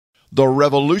The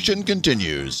revolution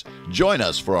continues. Join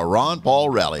us for a Ron Paul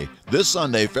rally this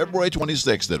Sunday, February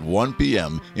 26th at 1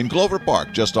 p.m. in Clover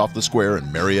Park, just off the square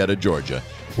in Marietta, Georgia.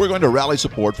 We're going to rally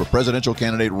support for presidential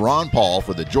candidate Ron Paul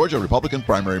for the Georgia Republican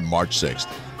primary March 6th.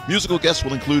 Musical guests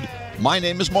will include My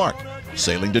Name is Mark,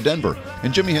 Sailing to Denver,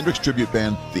 and Jimi Hendrix tribute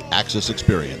band The Axis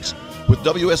Experience. With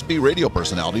WSB radio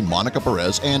personality Monica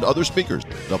Perez and other speakers,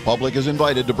 the public is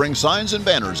invited to bring signs and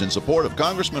banners in support of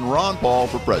Congressman Ron Paul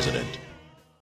for president.